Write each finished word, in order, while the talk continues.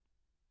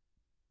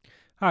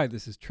Hi,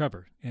 this is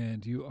Trevor,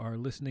 and you are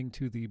listening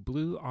to the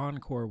Blue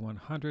Encore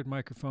 100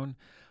 microphone.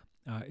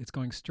 It's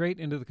going straight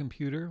into the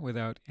computer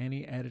without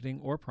any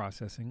editing or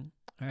processing.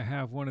 I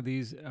have one of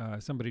these.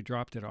 Somebody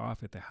dropped it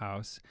off at the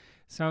house.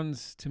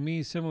 Sounds to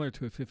me similar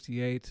to a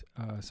 58,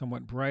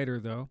 somewhat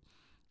brighter though.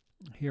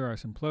 Here are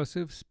some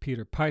plosives: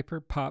 Peter Piper,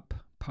 pop,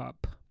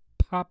 pop,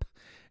 pop,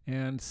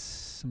 and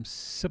some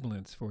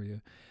sibilants for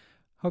you.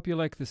 Hope you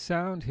like the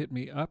sound. Hit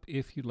me up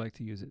if you'd like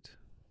to use it.